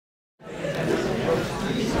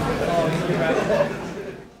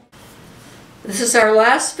This is our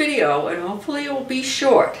last video, and hopefully it will be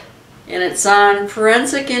short. And it's on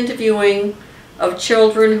forensic interviewing of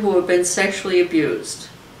children who have been sexually abused.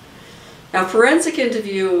 Now, forensic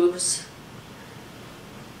interviews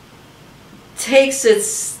takes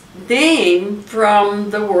its name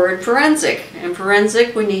from the word forensic. And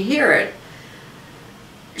forensic, when you hear it,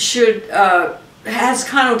 has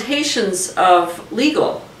connotations of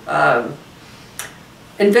legal,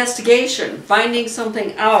 investigation, finding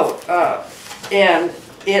something out, and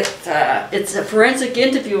it's a forensic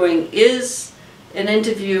interviewing is an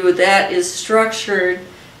interview that is structured,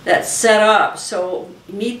 that's set up so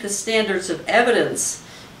meet the standards of evidence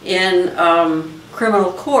in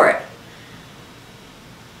criminal court.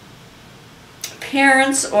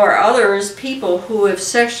 Parents or others, people who have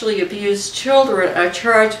sexually abused children, are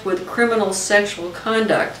charged with criminal sexual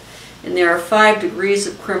conduct. And there are 5 degrees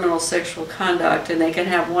of criminal sexual conduct, and they can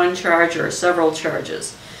have one charge or several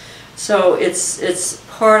charges. So it's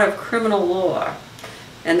part of criminal law.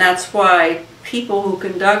 And that's why people who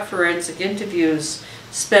conduct forensic interviews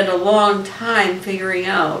spend a long time figuring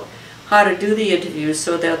out how to do the interviews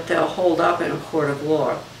so that they'll hold up in a court of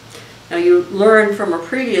law. Now, you learned from a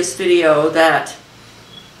previous video that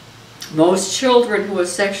most children who are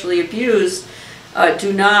sexually abused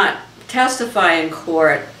do not testify in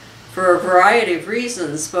court for a variety of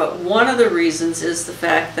reasons, but one of the reasons is the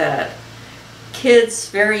fact that kids,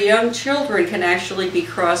 very young children, can actually be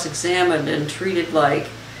cross-examined and treated like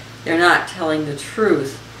they're not telling the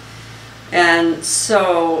truth. And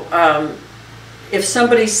so if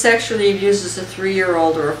somebody sexually abuses a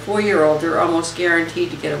 3-year-old or a 4-year-old, they're almost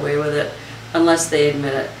guaranteed to get away with it unless they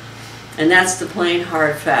admit it. And that's the plain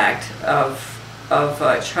hard fact of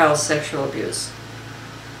child sexual abuse.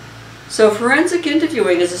 So forensic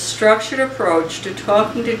interviewing is a structured approach to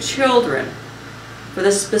talking to children for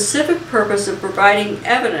the specific purpose of providing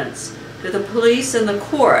evidence to the police and the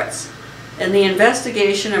courts in the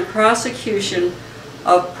investigation and prosecution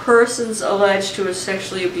of persons alleged to have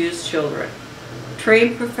sexually abused children.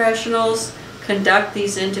 Trained professionals conduct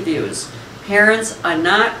these interviews. Parents are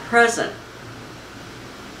not present.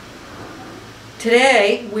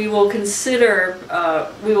 Today, we will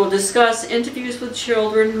discuss interviews with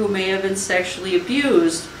children who may have been sexually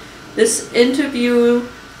abused. This interview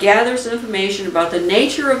gathers information about the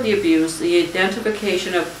nature of the abuse, the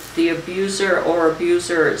identification of the abuser or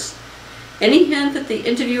abusers. Any hint that the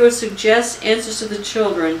interviewer suggests answers to the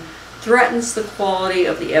children threatens the quality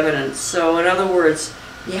of the evidence. So, in other words,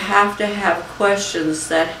 you have to have questions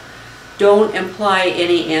that don't imply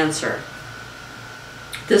any answer.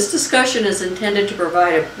 This discussion is intended to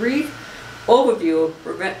provide a brief overview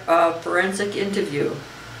of forensic interviewing.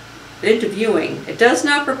 It does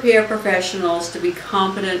not prepare professionals to be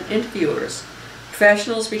competent interviewers.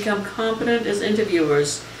 Professionals become competent as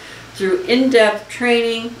interviewers through in-depth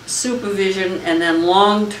training, supervision, and then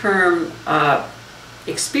long-term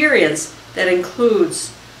experience that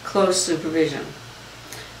includes close supervision.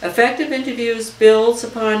 Effective interviews builds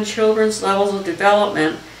upon children's levels of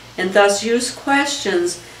development and thus use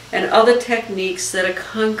questions and other techniques that are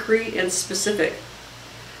concrete and specific.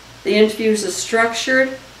 The interviews are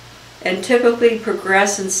structured and typically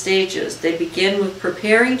progress in stages. They begin with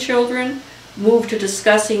preparing children, move to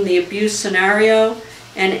discussing the abuse scenario,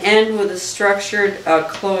 and end with a structured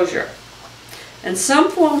closure. And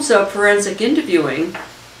some forms of forensic interviewing,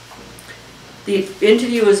 the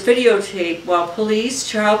interview is videotaped while police,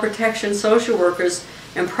 child protection social workers,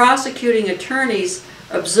 and prosecuting attorneys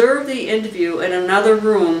observe the interview in another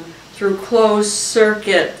room through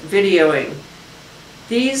closed-circuit videoing.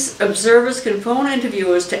 These observers can phone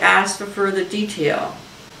interviewers to ask for further detail.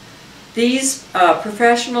 These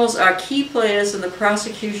professionals are key players in the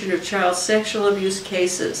prosecution of child sexual abuse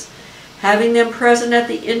cases. Having them present at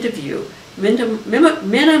the interview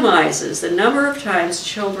minimizes the number of times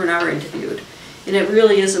children are interviewed, and it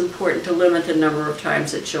really is important to limit the number of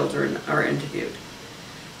times that children are interviewed.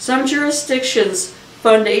 Some jurisdictions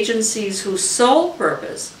fund agencies whose sole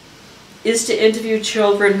purpose is to interview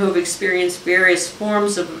children who have experienced various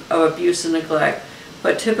forms of abuse and neglect,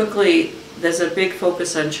 but typically there's a big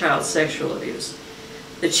focus on child sexual abuse.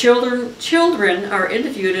 The children are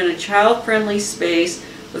interviewed in a child-friendly space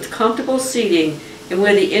with comfortable seating and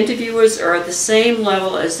where the interviewers are at the same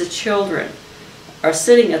level as the children, are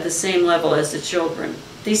sitting at the same level as the children.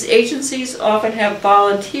 These agencies often have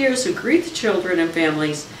volunteers who greet the children and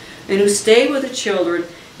families and who stay with the children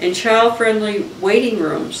in child-friendly waiting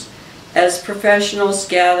rooms as professionals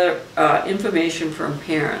gather information from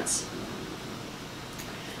parents.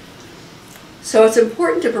 So it's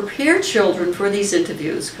important to prepare children for these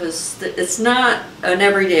interviews, because it's not an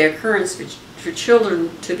everyday occurrence for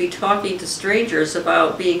children to be talking to strangers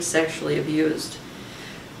about being sexually abused.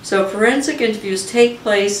 So forensic interviews take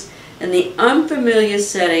place in the unfamiliar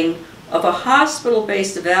setting of a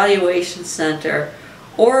hospital-based evaluation center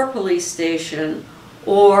or a police station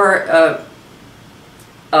or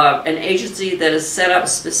an agency that is set up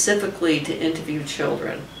specifically to interview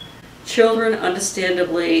children. Children,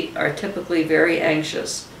 understandably, are typically very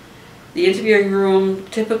anxious. The interviewing room,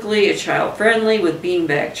 typically a child-friendly, with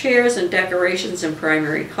beanbag chairs and decorations in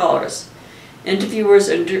primary colors. Interviewers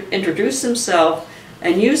introduce themselves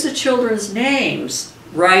and use the children's names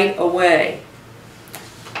right away.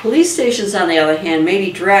 Police stations, on the other hand, may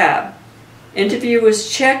be drab. Interviewers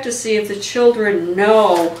check to see if the children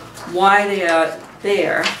know why they are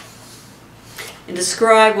there and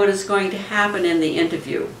describe what is going to happen in the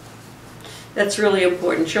interview. That's really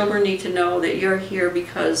important. Children need to know that you're here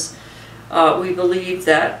because we believe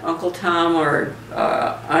that Uncle Tom or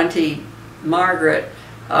Auntie Margaret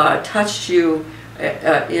touched you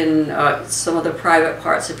in some of the private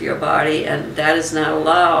parts of your body, and that is not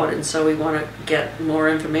allowed, and so we want to get more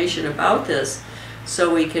information about this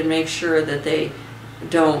so we can make sure that they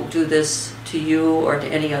don't do this to you or to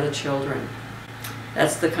any other children.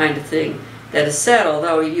 That's the kind of thing that is said,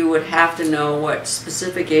 although you would have to know what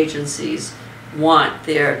specific agencies want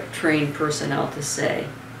their trained personnel to say.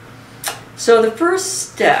 So the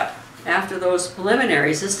first step after those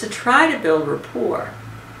preliminaries is to try to build rapport.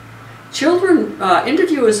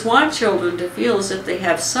 Interviewers want children to feel as if they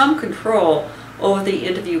have some control over the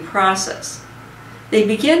interview process. They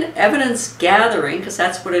begin evidence gathering, because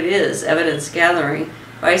that's what it is, evidence gathering,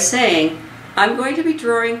 by saying, I'm going to be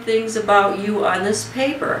drawing things about you on this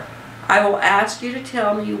paper. I will ask you to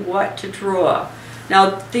tell me what to draw.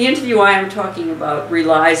 Now, the interview I am talking about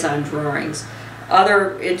relies on drawings.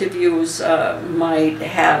 Other interviews might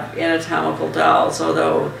have anatomical dolls,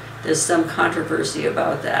 although there's some controversy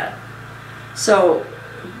about that. So,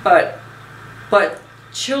 but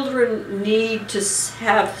children need to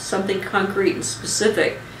have something concrete and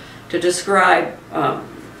specific to describe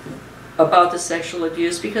about the sexual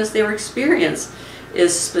abuse, because their experience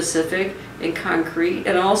is specific and concrete,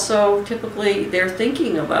 and also typically they're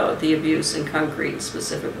thinking about the abuse in concrete and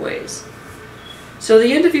specific ways. So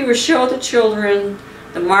the interviewers show the children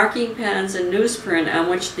the marking pens and newsprint on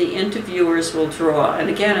which the interviewers will draw. And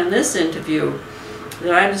again, in this interview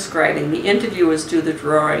that I'm describing, the interviewers do the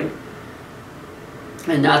drawing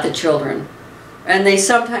and not the children. And they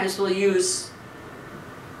sometimes will use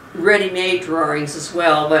ready-made drawings as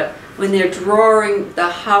well, but when they're drawing the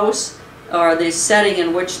house or the setting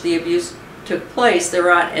in which the abuse took place,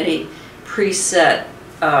 there aren't any preset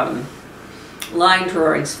line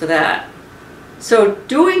drawings for that. So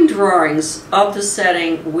doing drawings of the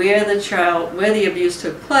setting where the abuse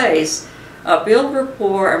took place build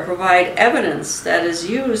rapport and provide evidence that is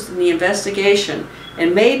used in the investigation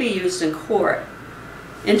and may be used in court.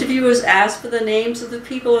 Interviewers ask for the names of the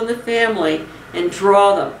people in the family and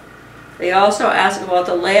draw them. They also ask about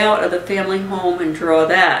the layout of the family home and draw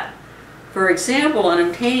that. For example, in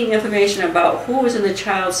obtaining information about who is in the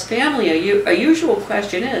child's family, a usual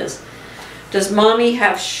question is, does mommy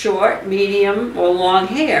have short, medium, or long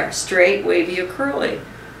hair, straight, wavy, or curly?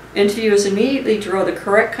 Interviewers immediately draw the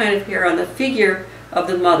correct kind of hair on the figure of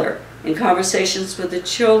the mother. In conversations with the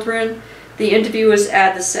children, the interviewers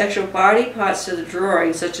add the sexual body parts to the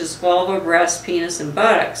drawing, such as vulva, breast, penis, and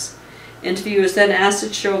buttocks. Interviewers then ask the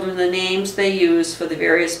children the names they use for the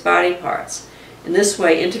various body parts. In this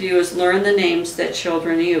way, interviewers learn the names that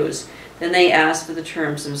children use. Then they ask for the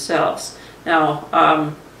terms themselves. Now,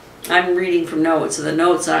 I'm reading from notes, so the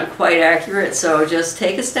notes aren't quite accurate, so just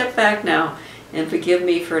take a step back now and forgive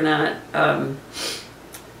me for not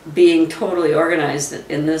being totally organized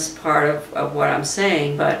in this part of what I'm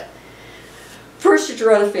saying. But first you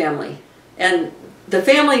draw the family, and the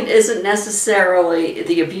family isn't necessarily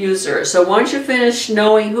the abuser. So once you finish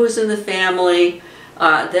knowing who's in the family,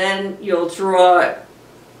 then you'll draw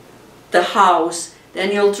the house.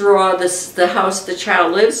 Then you'll draw the house the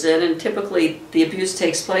child lives in, and typically the abuse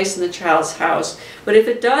takes place in the child's house. But if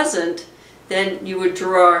it doesn't, then you would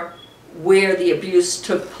draw where the abuse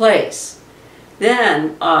took place.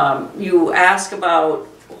 Then you ask about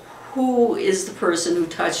who is the person who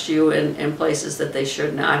touched you in places that they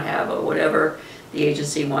should not have, or whatever the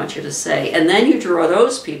agency wants you to say. And then you draw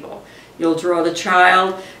those people. You'll draw the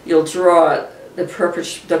child, you'll draw the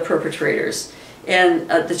perpetrators. And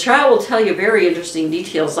the child will tell you very interesting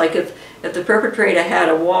details, like if the perpetrator had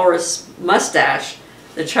a walrus mustache,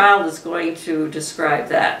 the child is going to describe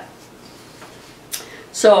that.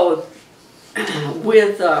 So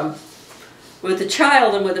with the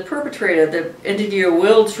child and with the perpetrator, the interviewer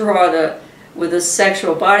will draw with the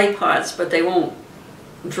sexual body parts, but they won't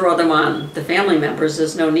draw them on the family members.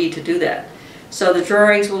 There's no need to do that. So the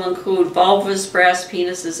drawings will include vulvas, breasts,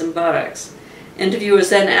 penises, and buttocks. Interviewers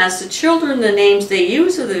then ask the children the names they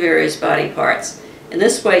use of the various body parts. In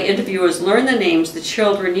this way, interviewers learn the names the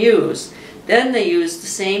children use. Then they use the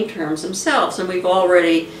same terms themselves, and we've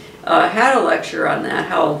already had a lecture on that,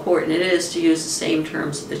 how important it is to use the same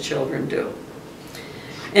terms that the children do.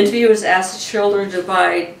 Interviewers ask the children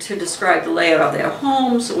to describe the layout of their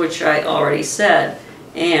homes, which I already said,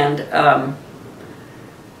 and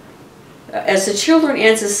as the children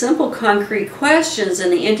answer simple, concrete questions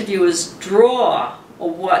and the interviewers draw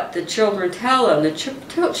what the children tell them,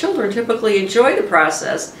 the children typically enjoy the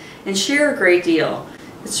process and share a great deal.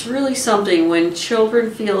 It's really something when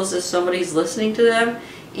children feel as if somebody's listening to them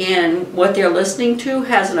and what they're listening to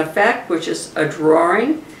has an effect, which is a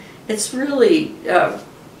drawing. It's really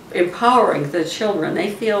empowering the children.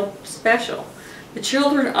 They feel special. The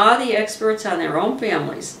children are the experts on their own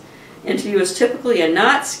families. Interviewers typically are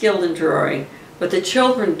not skilled in drawing, but the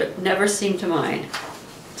children never seem to mind.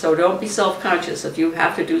 So don't be self-conscious if you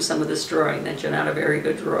have to do some of this drawing that you're not a very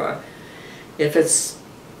good drawer. If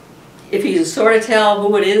you can sort of tell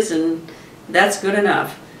who it is, and that's good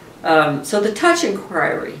enough. So the touch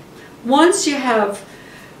inquiry. Once you have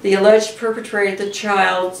the alleged perpetrator, the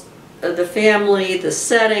child, the family, the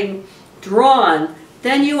setting drawn,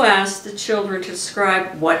 then you ask the children to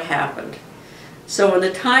describe what happened. So when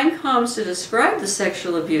the time comes to describe the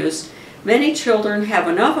sexual abuse, many children have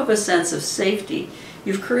enough of a sense of safety.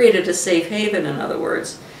 You've created a safe haven, in other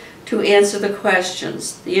words, to answer the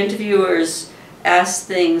questions. The interviewers ask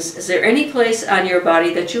things, is there any place on your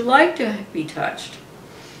body that you like to be touched?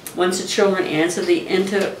 Once the children answer, the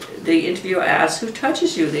interviewer asks, who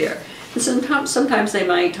touches you there? And sometimes they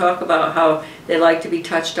might talk about how they like to be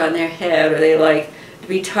touched on their head, or they like to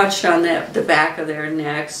be touched on the back of their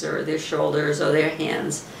necks or their shoulders or their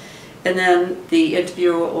hands. And then the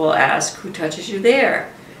interviewer will ask, who touches you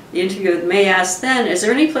there? The interviewer may ask then, is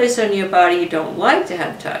there any place on your body you don't like to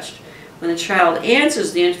have touched? When the child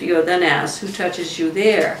answers, the interviewer then asks, who touches you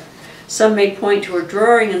there? Some may point to a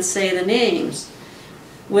drawing and say the names.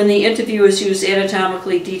 When the interviewers use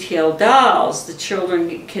anatomically detailed dolls, the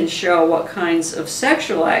children can show what kinds of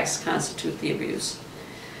sexual acts constitute the abuse.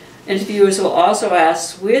 Interviewers will also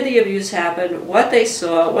ask where the abuse happened, what they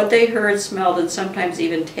saw, what they heard, smelled, and sometimes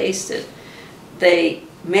even tasted. They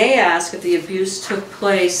may ask if the abuse took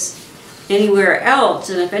place anywhere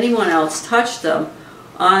else and if anyone else touched them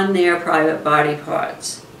on their private body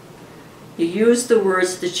parts. You use the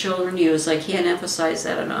words the children use. I can't emphasize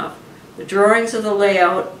that enough. The drawings of the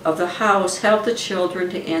layout of the house help the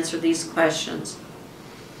children to answer these questions.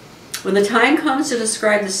 When the time comes to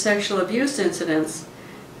describe the sexual abuse incidents,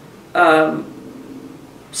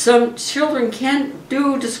 some children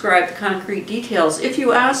do describe the concrete details if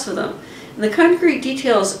you ask for them. And the concrete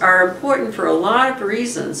details are important for a lot of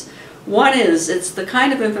reasons. One is it's the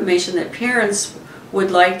kind of information that parents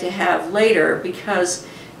would like to have later, because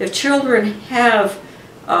if children have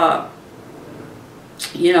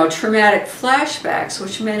traumatic flashbacks,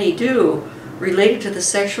 which many do, related to the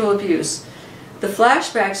sexual abuse, the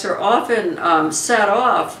flashbacks are often set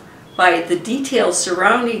off by the details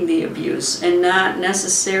surrounding the abuse and not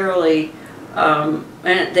necessarily,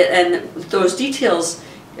 and those details,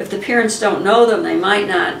 if the parents don't know them, they might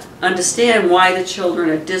not understand why the children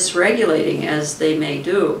are dysregulating as they may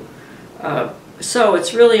do. So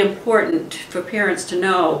it's really important for parents to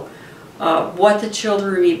know what the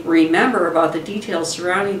children remember about the details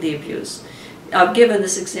surrounding the abuse. I've given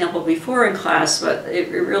this example before in class, but it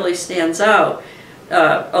really stands out.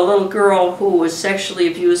 A little girl who was sexually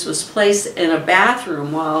abused was placed in a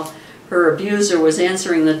bathroom while her abuser was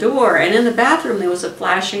answering the door, and in the bathroom there was a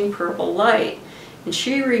flashing purple light. And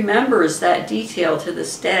she remembers that detail to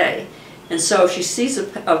this day. And so if she sees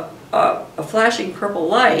a flashing purple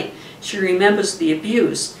light, she remembers the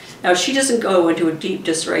abuse. Now, she doesn't go into a deep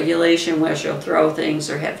dysregulation where she'll throw things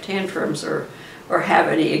or have tantrums or have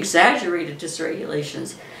any exaggerated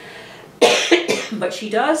dysregulations. But she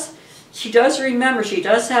does remember, she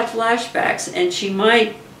does have flashbacks, and she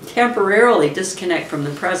might temporarily disconnect from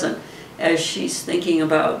the present as she's thinking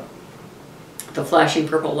about the flashing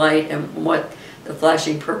purple light and what the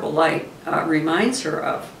flashing purple light reminds her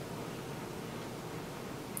of.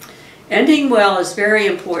 Ending well is very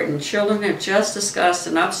important. Children have just discussed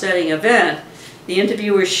an upsetting event. The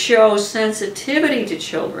interviewers show sensitivity to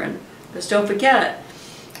children, because don't forget,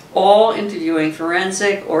 all interviewing,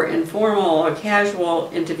 forensic or informal or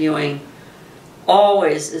casual interviewing,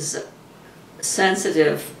 always is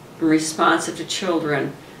sensitive and responsive to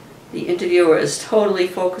children, the interviewer is totally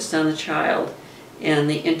focused on the child, and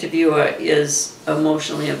the interviewer is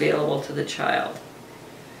emotionally available to the child.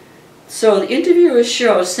 So the interviewers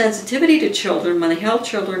show sensitivity to children when they help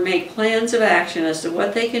children make plans of action as to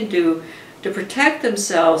what they can do to protect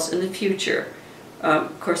themselves in the future.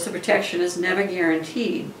 Of course, the protection is never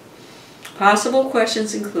guaranteed. Possible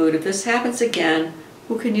questions include, if this happens again,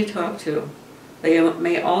 who can you talk to? They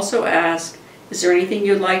may also ask, is there anything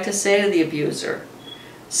you'd like to say to the abuser?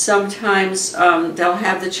 Sometimes they'll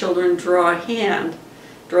have the children draw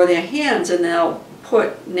their hands, and they'll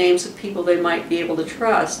put names of people they might be able to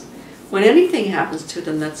trust when anything happens to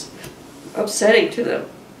them that's upsetting to them.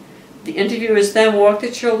 The interviewers then walk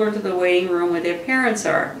the children to the waiting room where their parents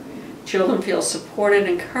are. Children feel supported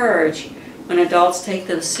and encouraged when adults take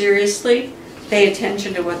them seriously, pay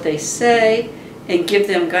attention to what they say, and give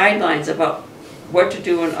them guidelines about what to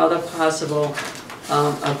do in other possible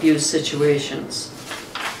abuse situations.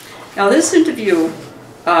 Now, this interview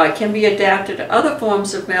can be adapted to other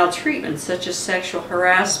forms of maltreatment, such as sexual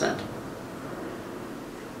harassment,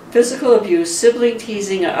 physical abuse, sibling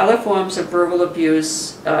teasing, or other forms of verbal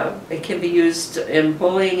abuse. It can be used in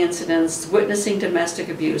bullying incidents, witnessing domestic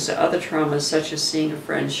abuse, or other traumas, such as seeing a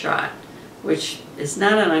friend shot, which is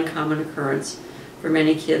not an uncommon occurrence for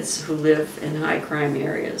many kids who live in high crime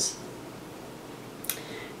areas.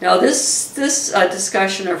 Now, this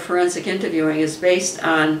discussion of forensic interviewing is based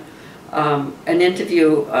on an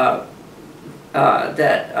interview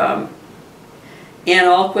that Ann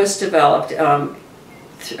Alquist developed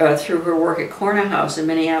through her work at Corner House in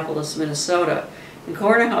Minneapolis, Minnesota. And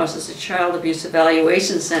Corner House is a child abuse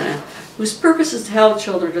evaluation center whose purpose is to help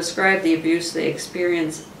children describe the abuse they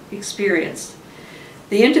experienced.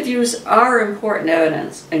 The interviews are important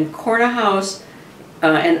evidence, and Corner House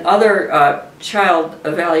and other child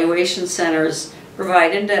evaluation centers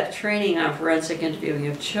provide in-depth training on forensic interviewing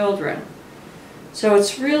of children. So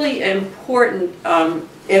it's really important,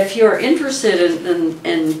 if you're interested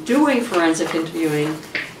in doing forensic interviewing,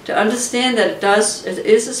 to understand that it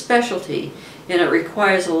is a specialty and it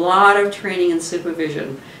requires a lot of training and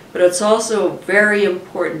supervision. But it's also very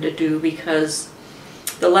important to do, because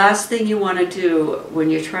the last thing you want to do when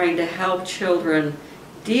you're trying to help children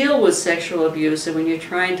deal with sexual abuse and when you're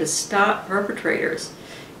trying to stop perpetrators,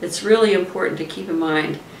 it's really important to keep in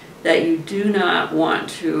mind that you do not want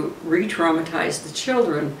to re-traumatize the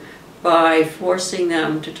children by forcing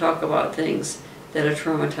them to talk about things that are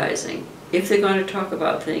traumatizing. If they're going to talk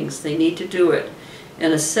about things, they need to do it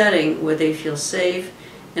in a setting where they feel safe,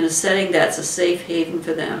 in a setting that's a safe haven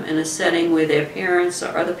for them, in a setting where their parents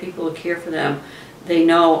or other people who care for them they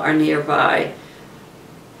know are nearby.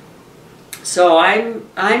 So I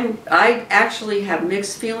actually have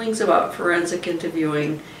mixed feelings about forensic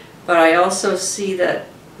interviewing, but I also see that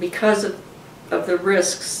because of the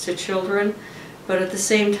risks to children, but at the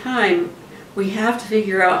same time, we have to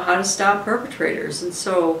figure out how to stop perpetrators. And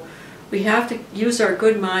so we have to use our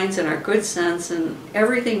good minds and our good sense and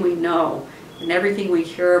everything we know and everything we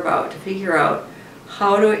hear about to figure out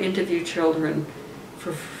how to interview children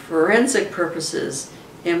for forensic purposes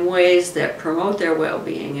in ways that promote their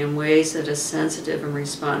well-being, in ways that are sensitive and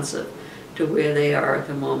responsive to where they are at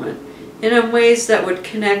the moment, and in ways that would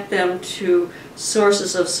connect them to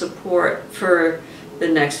sources of support for the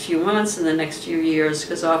next few months and the next few years,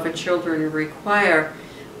 because often children require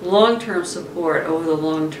long-term support over the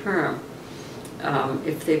long term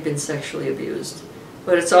if they've been sexually abused.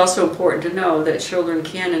 But it's also important to know that children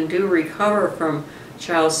can and do recover from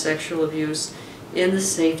child sexual abuse in the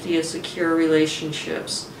safety of secure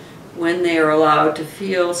relationships, when they are allowed to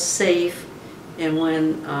feel safe and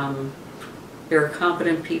when there are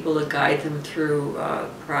competent people to guide them through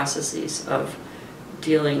processes of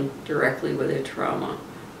dealing directly with their trauma.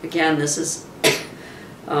 Again, this is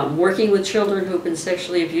working with children who've been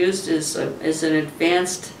sexually abused is an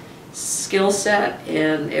advanced skill set,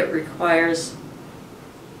 and it requires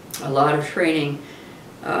a lot of training,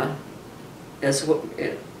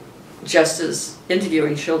 just as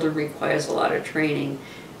interviewing children requires a lot of training.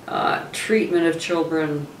 Treatment of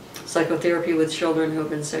children, psychotherapy with children who have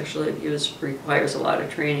been sexually abused requires a lot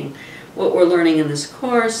of training. What we're learning in this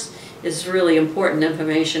course is really important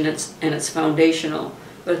information, and it's foundational.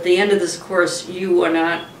 But at the end of this course, you are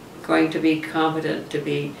not going to be competent to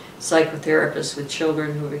be psychotherapists with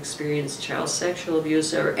children who have experienced child sexual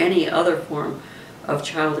abuse or any other form of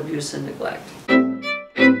child abuse and neglect.